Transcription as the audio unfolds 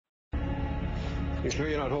You sure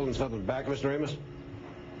you're not holding something back, Mr. Amos?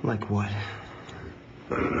 Like what?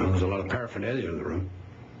 I don't know. There's a lot of paraphernalia in the room.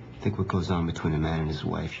 I think what goes on between a man and his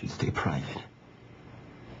wife should stay private.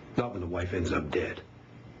 Not when the wife ends up dead.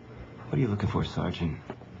 What are you looking for, Sergeant?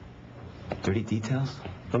 Dirty details?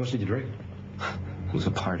 How much did you drink? It was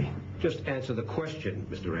a party. Just answer the question,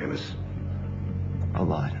 Mr. Amos. A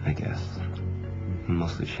lot, I guess.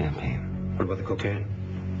 Mostly champagne. What about the cocaine?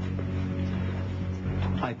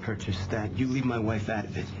 I purchased that. You leave my wife out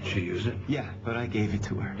of it. She used it? Yeah, but I gave it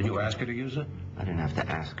to her. Did you ask her to use it? I didn't have to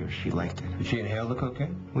ask her. She liked it. Did she inhale the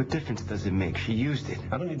cocaine? What difference does it make? She used it.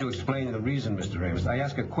 I don't need to explain the reason, Mr. Amos. I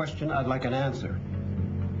ask a question, I'd like an answer.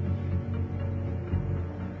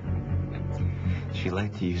 She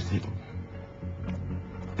liked to use it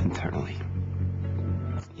internally.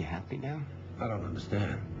 You happy now? I don't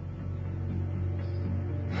understand.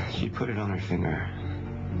 She put it on her finger.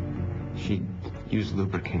 She'd use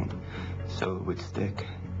lubricant so it would stick.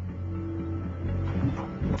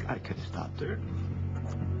 I could have stopped her,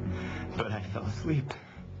 but I fell asleep.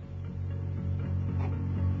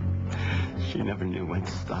 She never knew when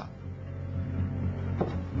to stop.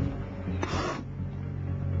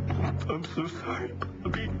 I'm so sorry,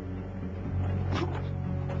 Bobby.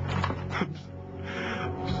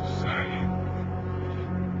 I'm so sorry.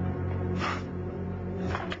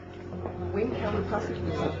 Wayne County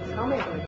Prosecutor's Office. How may I